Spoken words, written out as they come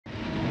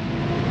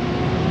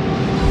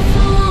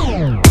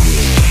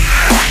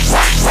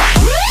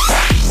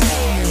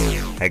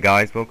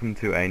guys, welcome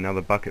to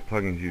another Bukkit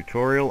plugin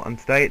tutorial, and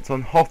today it's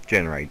on Hoth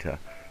generator.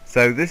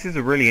 So this is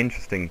a really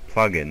interesting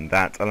plugin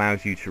that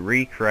allows you to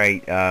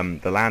recreate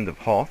the land of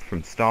Hoth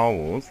from Star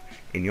Wars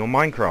in your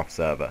Minecraft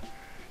server.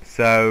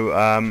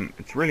 So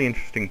it's a really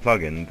interesting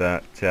plugin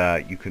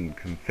that you can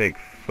config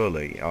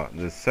fully.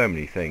 There's so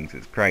many things,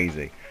 it's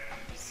crazy.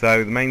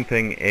 So the main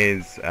thing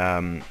is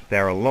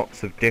there are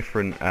lots of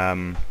different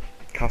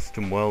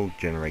custom world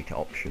generator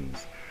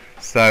options.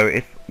 So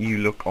if you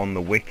look on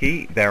the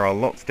wiki, there are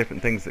lots of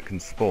different things that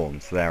can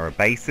spawn. So there are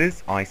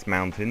bases, ice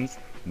mountains,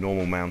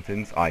 normal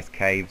mountains, ice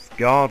caves,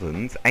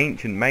 gardens,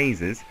 ancient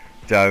mazes,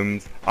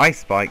 domes,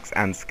 ice spikes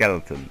and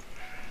skeletons.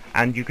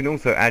 And you can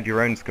also add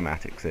your own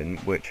schematics in,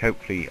 which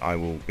hopefully I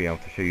will be able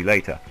to show you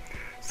later.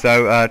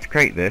 So to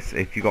create this,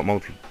 if you've got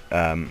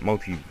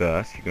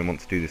multiverse, you're going to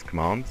want to do this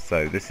command.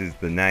 So this is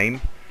the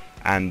name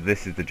and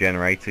this is the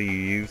generator you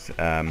use.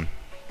 So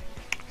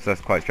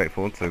that's quite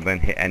straightforward. So then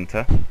hit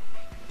enter.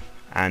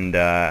 And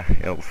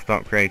it'll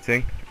start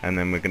creating, and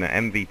then we're going to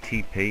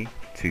MVTP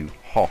to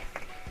Hoth.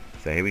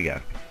 So here we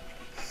go.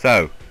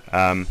 So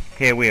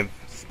here we have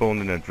spawned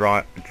in a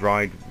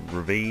dried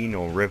ravine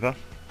or river,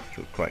 which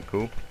looks quite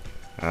cool.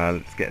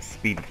 Let's get a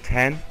speed of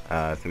 10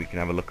 so we can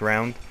have a look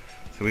around.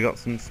 So we got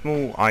some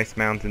small ice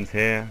mountains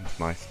here,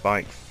 some ice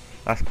spikes.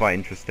 That's quite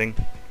interesting.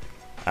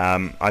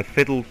 I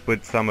fiddled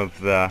with some of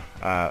the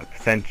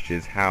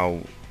percentages,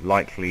 how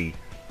likely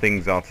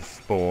things are to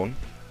spawn.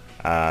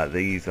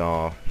 These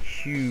are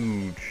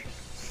huge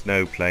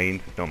snow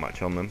plains with not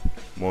much on them,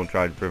 more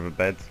dried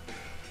riverbeds.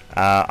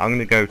 I'm going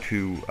to go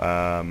to,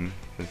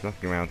 there's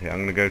nothing around here, I'm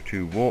going to go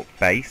to Warp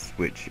Base,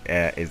 which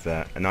is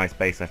a nice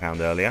base I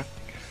found earlier.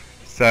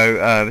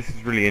 So this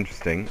is really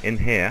interesting. In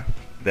here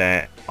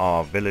there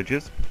are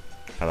villagers,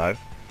 hello,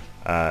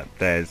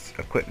 there's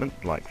equipment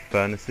like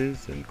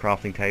furnaces and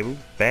crafting tables,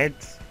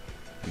 beds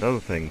and other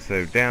things.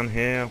 So down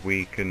here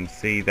we can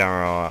see there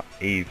are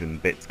even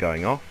bits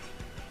going off.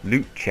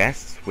 Loot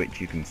chests,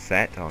 which you can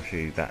set. I'll show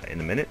you that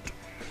in a minute.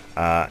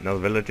 Another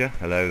villager.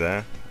 Hello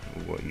there.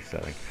 Ooh, what are you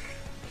selling?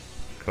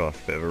 Of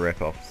course, a bit of a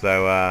rip-off.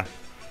 So,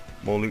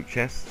 more loot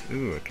chests.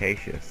 Ooh,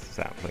 acacia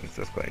saplings.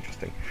 That's quite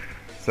interesting.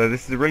 So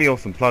this is a really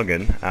awesome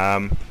plugin.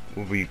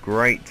 Will be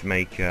great to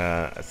make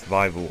a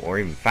survival or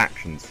even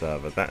faction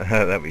server.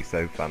 That'd be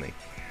so funny.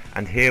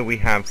 And here we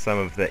have some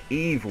of the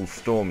evil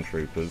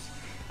stormtroopers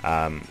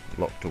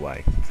locked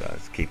away. So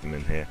let's keep them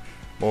in here.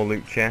 More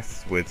loot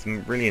chests with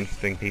some really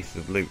interesting pieces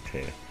of loot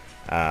here.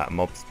 A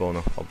mob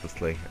spawner,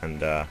 obviously, and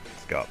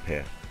let's go up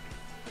here.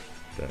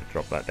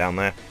 Drop that down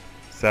there.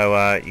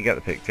 So you get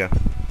the picture.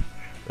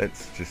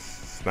 Let's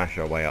just smash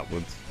our way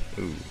upwards.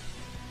 Ooh,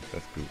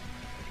 that's cool.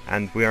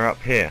 And we are up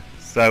here.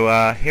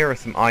 So here are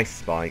some ice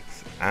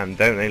spikes, and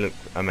don't they look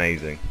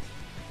amazing?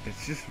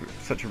 It's just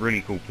such a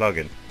really cool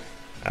plugin.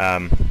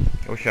 I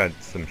wish I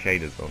had some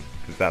shaders on,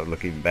 because that would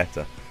look even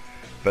better.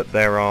 But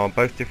there are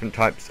both different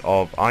types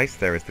of ice.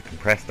 There is the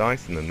compressed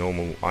ice and the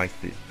normal ice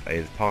that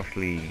is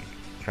partially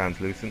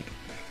translucent.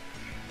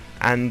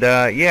 And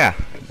yeah,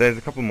 there's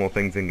a couple more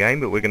things in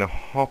game, but we're going to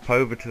hop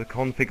over to the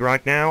config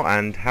right now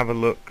and have a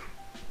look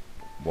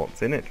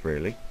what's in it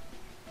really.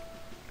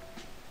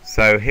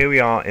 So here we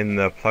are in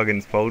the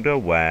plugins folder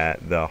where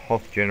the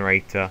Hoth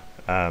generator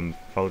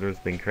folder has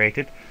been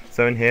created.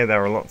 So in here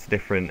there are lots of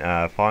different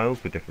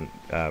files with different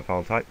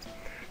file types.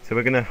 So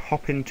we're going to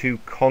hop into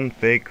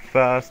config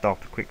first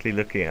after quickly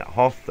looking at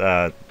Hoth.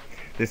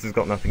 This has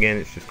got nothing in,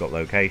 it's just got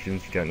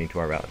locations, you don't need to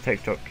worry about the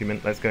text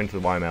document. Let's go into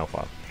the Yml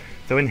file.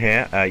 So in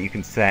here you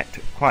can set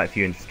quite a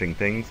few interesting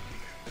things.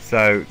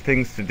 So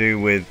things to do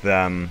with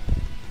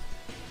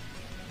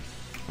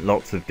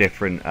lots of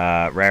different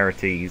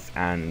rarities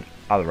and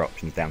other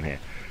options down here.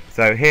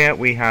 So here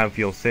we have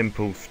your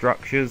simple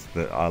structures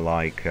that are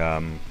like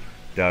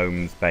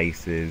domes,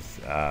 bases,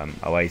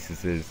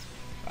 oases.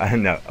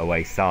 No,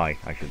 oasi,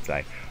 I should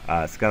say.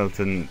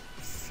 Skeleton.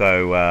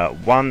 So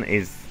 1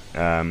 is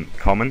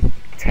common,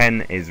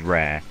 10 is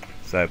rare.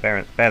 So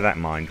bear that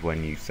in mind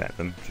when you set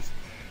them. Just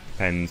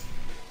depends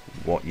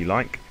what you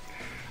like.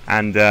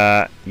 And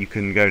you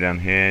can go down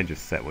here,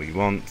 just set what you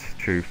want.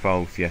 True,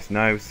 false, yes,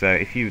 no. So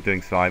if you're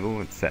doing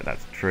survival, it's set that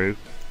to true.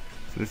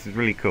 So this is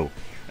really cool.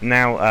 And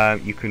now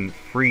you can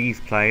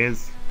freeze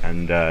players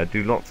and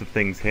do lots of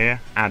things here.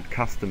 Add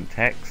custom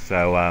text.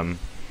 So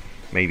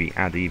maybe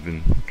add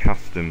even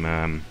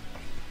custom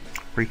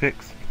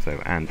prefix, so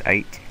and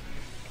 8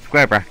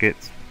 square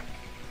brackets,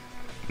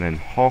 and then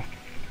Hoth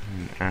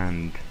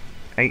and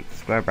 8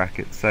 square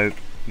brackets. So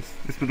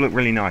this would look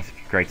really nice if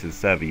you created a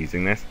server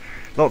using this.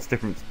 Lots of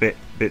different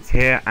bits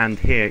here, and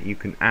here you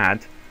can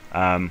add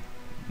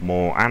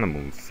more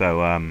animals.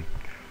 So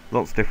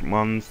lots of different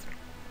ones.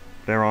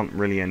 There aren't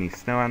really any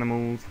snow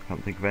animals, I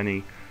can't think of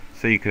any.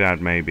 So you could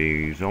add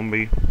maybe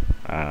zombie,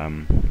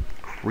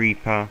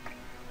 creeper.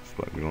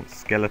 What we want,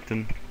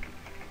 skeleton.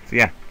 So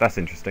yeah, that's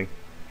interesting.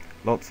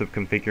 Lots of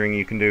configuring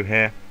you can do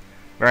here.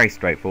 Very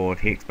straightforward.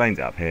 He explains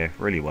it up here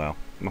really well.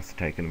 It must have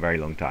taken a very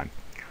long time.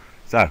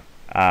 So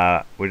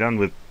we're done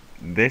with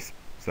this.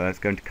 So let's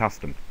go into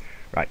custom.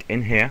 Right,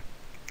 in here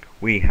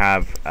we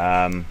have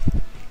a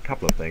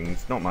couple of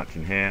things, not much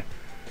in here.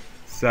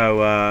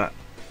 So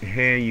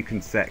here you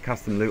can set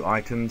custom loot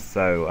items,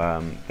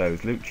 so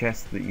those loot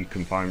chests that you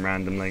can find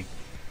randomly.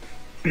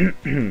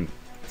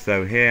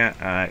 So here,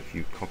 if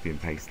you copy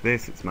and paste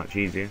this, it's much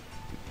easier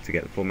to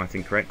get the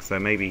formatting correct. So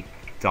maybe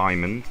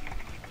diamond,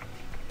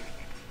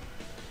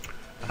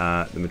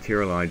 the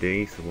material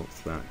ID, so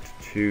what's that,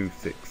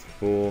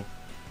 264,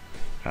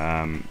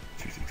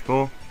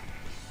 264.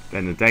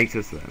 Then the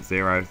data, so that's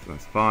 0, so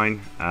that's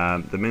fine.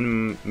 The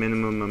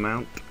minimum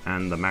amount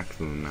and the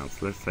maximum amount,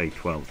 so let's say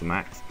 12 is the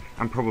max.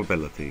 And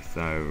probability,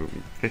 so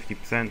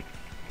 50%,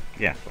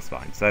 yeah, that's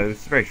fine. So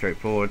it's very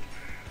straightforward,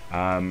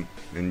 and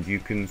you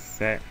can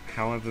set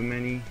however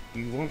many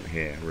you want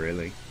here,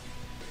 really.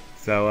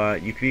 So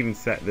you can even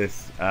set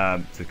this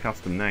to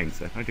custom names.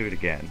 So if I do it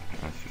again,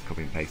 let's just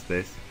copy and paste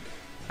this,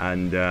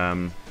 and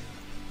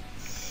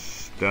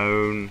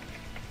stone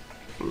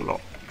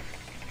block.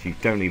 If you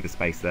don't leave a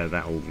space there,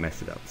 that will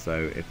mess it up.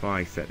 So if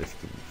I set this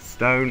to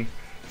stone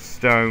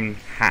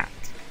hat,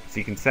 so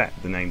you can set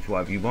the name to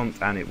whatever you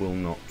want and it will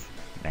not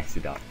mess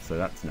it up, so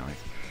that's nice.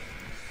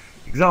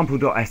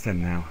 Example.sm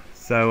now.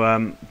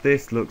 So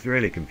this looks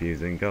really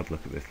confusing. God,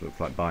 look at this, looks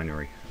like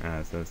binary.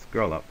 So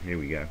scroll up, here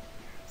we go.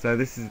 So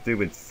this is to do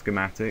with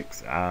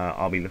schematics.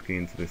 I'll be looking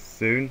into this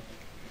soon,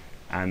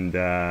 and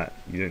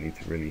you don't need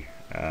to really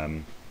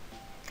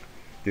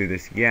do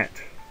this yet,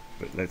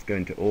 but let's go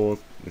into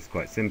ores. This is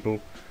quite simple.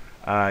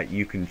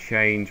 You can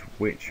change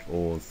which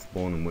ores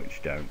spawn and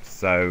which don't.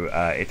 So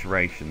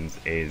iterations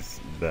is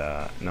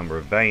the number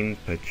of veins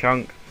per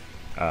chunk.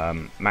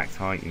 Max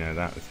height, you know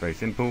that, it's very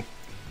simple.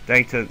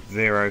 Data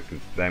 0, because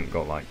they haven't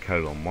got like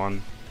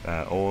 :1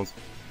 ores,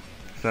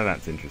 so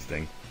that's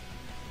interesting.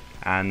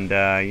 And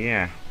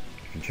yeah,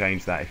 you can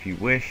change that if you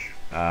wish.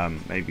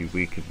 Maybe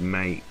we could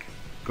make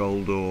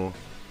gold ore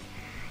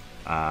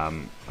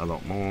a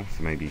lot more,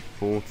 so maybe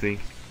 40,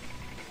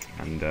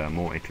 and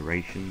more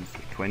iterations,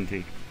 20,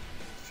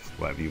 it's just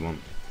whatever you want.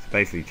 So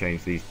basically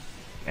change these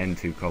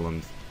N2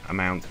 columns,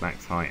 amount,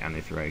 max height and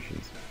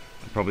iterations.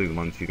 Are probably the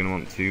ones you're going to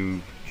want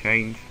to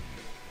change.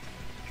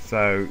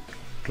 So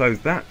close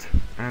that,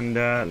 and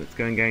let's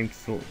go in game to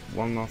sort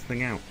one last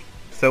thing out.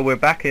 So we're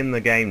back in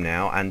the game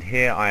now, and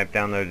here I have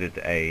downloaded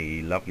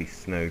a lovely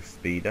snow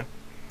speeder.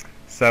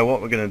 So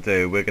what we're going to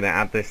do, we're going to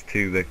add this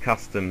to the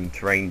custom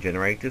terrain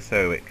generator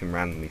so it can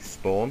randomly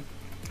spawn.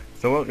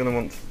 So what we're going to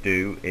want to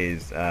do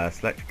is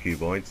select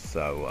cuboids.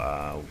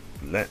 So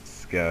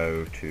let's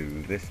go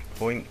to this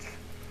point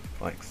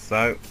like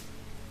so,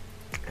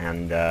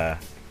 and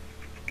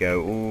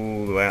go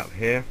all the way up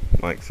here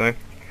like so.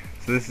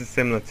 So this is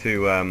similar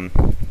to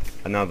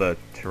another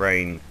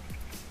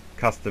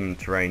custom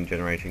terrain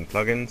generating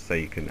plugin, so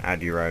you can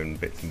add your own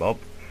bits and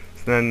bobs.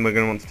 So then we're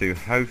going to want to do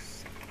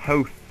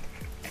Hoth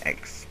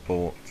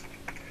export,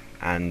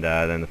 and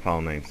then the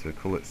file name, so we'll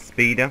call it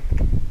speeder,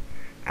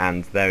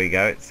 and there we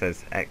go, it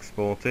says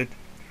exported,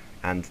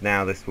 and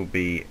now this will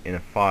be in a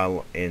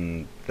file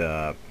in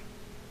the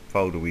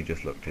folder we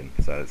just looked in.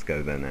 So let's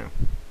go there now.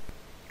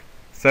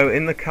 So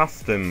in the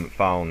custom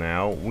file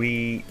now,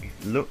 we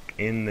look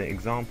in the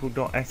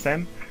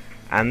example.sm,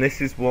 and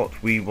this is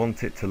what we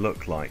want it to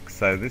look like.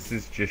 So this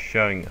is just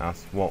showing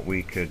us what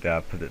we could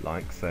put it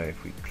like. So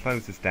if we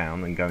close this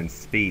down and go in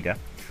speeder,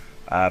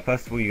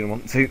 first of all you're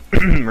going to want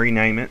to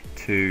rename it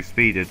to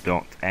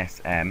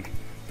speeder.sm.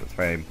 So it's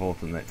very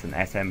important that it's an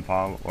SM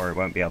file or it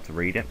won't be able to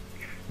read it.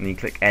 And then you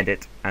click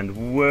edit,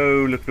 and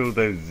whoa, look at all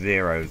those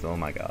zeros, oh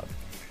my god,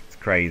 it's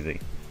crazy.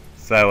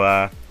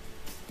 So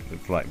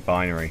it's like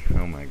binary,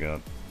 oh my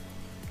god.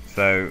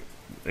 So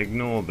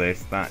ignore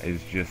this, that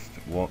is just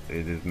what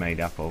it is made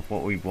up of.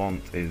 What we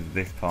want is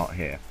this part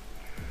here.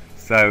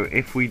 So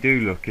if we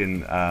do look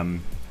in,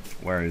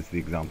 where is the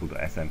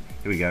example.sm,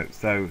 here we go.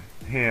 So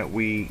here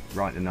we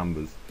write the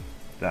numbers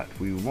that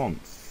we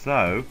want.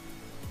 So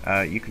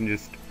you can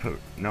just put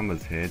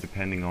numbers here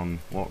depending on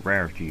what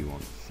rarity you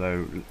want.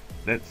 So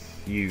let's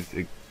use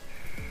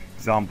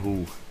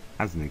example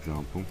as an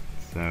example.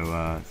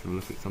 So so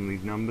look at some of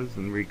these numbers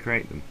and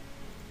recreate them.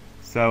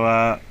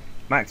 So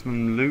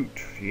maximum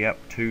loot, yep,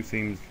 2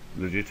 seems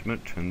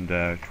legitimate, and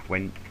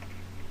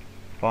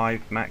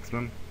 25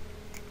 maximum.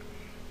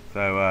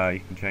 So you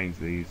can change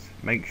these.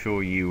 Make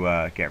sure you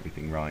get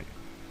everything right.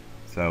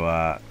 So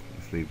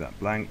let's leave that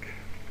blank,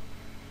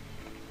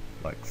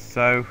 like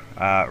so.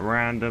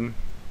 Random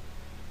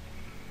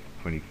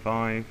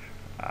 25,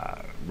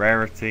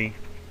 rarity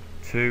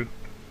 2.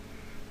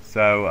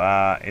 So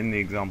in the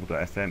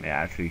example.sm it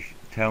actually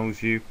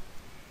tells you.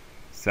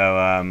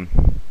 So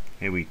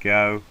here we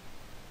go.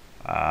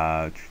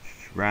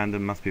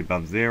 Random must be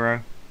above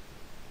 0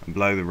 and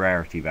below the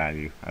rarity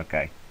value.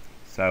 Okay,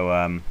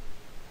 so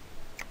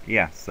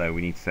yeah, so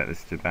we need to set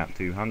this to about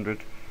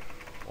 200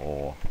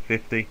 or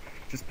 50.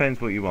 Just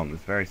depends what you want.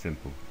 It's very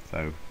simple.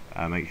 So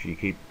make sure you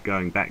keep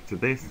going back to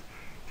this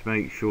to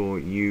make sure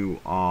you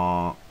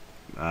are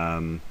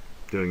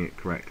doing it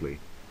correctly.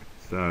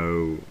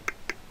 So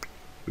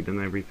we've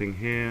done everything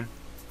here.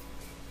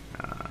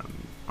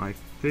 I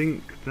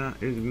think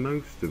that is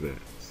most of it.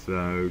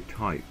 So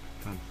type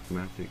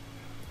schematic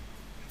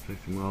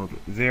Placing world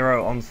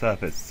 0 on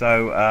surface.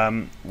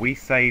 So we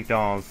saved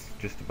ours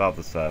just above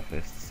the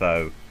surface.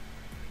 So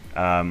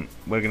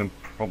we're going to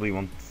probably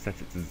want to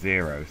set it to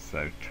 0.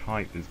 So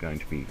type is going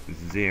to be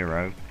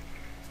 0,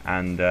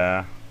 and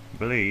I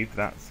believe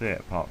that's it.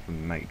 Apart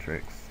from the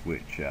matrix,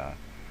 which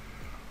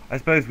I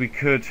suppose we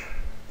could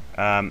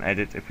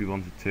edit if we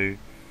wanted to.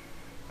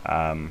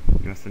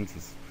 Your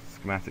census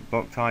schematic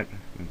block type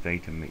and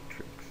data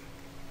matrix.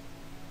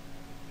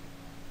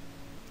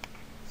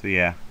 So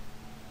yeah,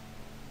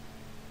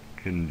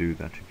 can do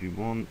that if you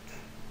want.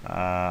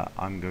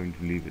 I'm going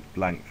to leave it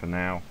blank for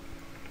now,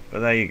 but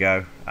there you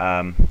go.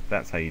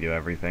 That's how you do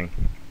everything.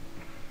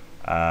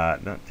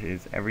 That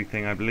is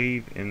everything, I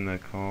believe, in the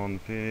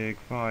config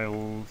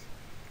files,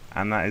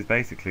 and that is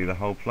basically the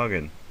whole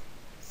plugin.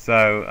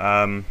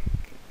 So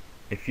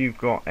if you've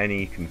got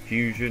any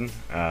confusion,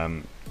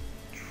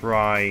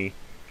 try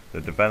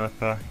the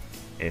developer.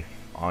 If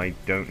I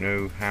don't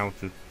know how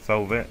to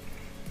solve it,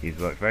 he's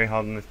worked very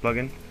hard on this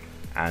plugin,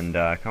 and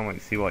I can't wait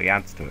to see what he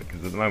adds to it,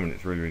 because at the moment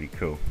it's really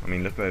cool. I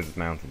mean, look at those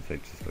mountains, they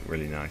just look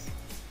really nice.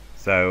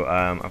 So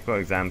I've got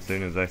exams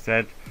soon, as I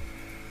said.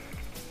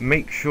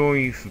 Make sure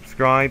you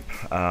subscribe.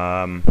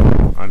 I'm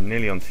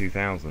nearly on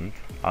 2,000.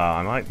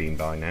 I might be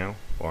by now,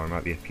 or I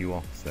might be a few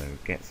off, so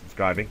get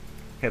subscribing.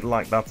 Hit the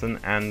like button,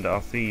 and I'll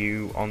see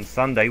you on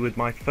Sunday with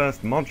my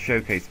first mod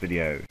showcase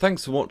video.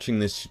 Thanks for watching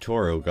this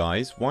tutorial,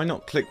 guys. Why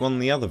not click one of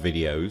the other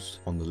videos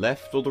on the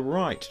left or the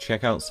right to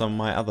check out some of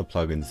my other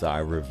plugins that I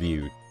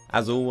reviewed.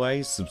 As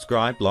always,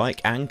 subscribe, like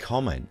and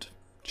comment.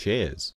 Cheers.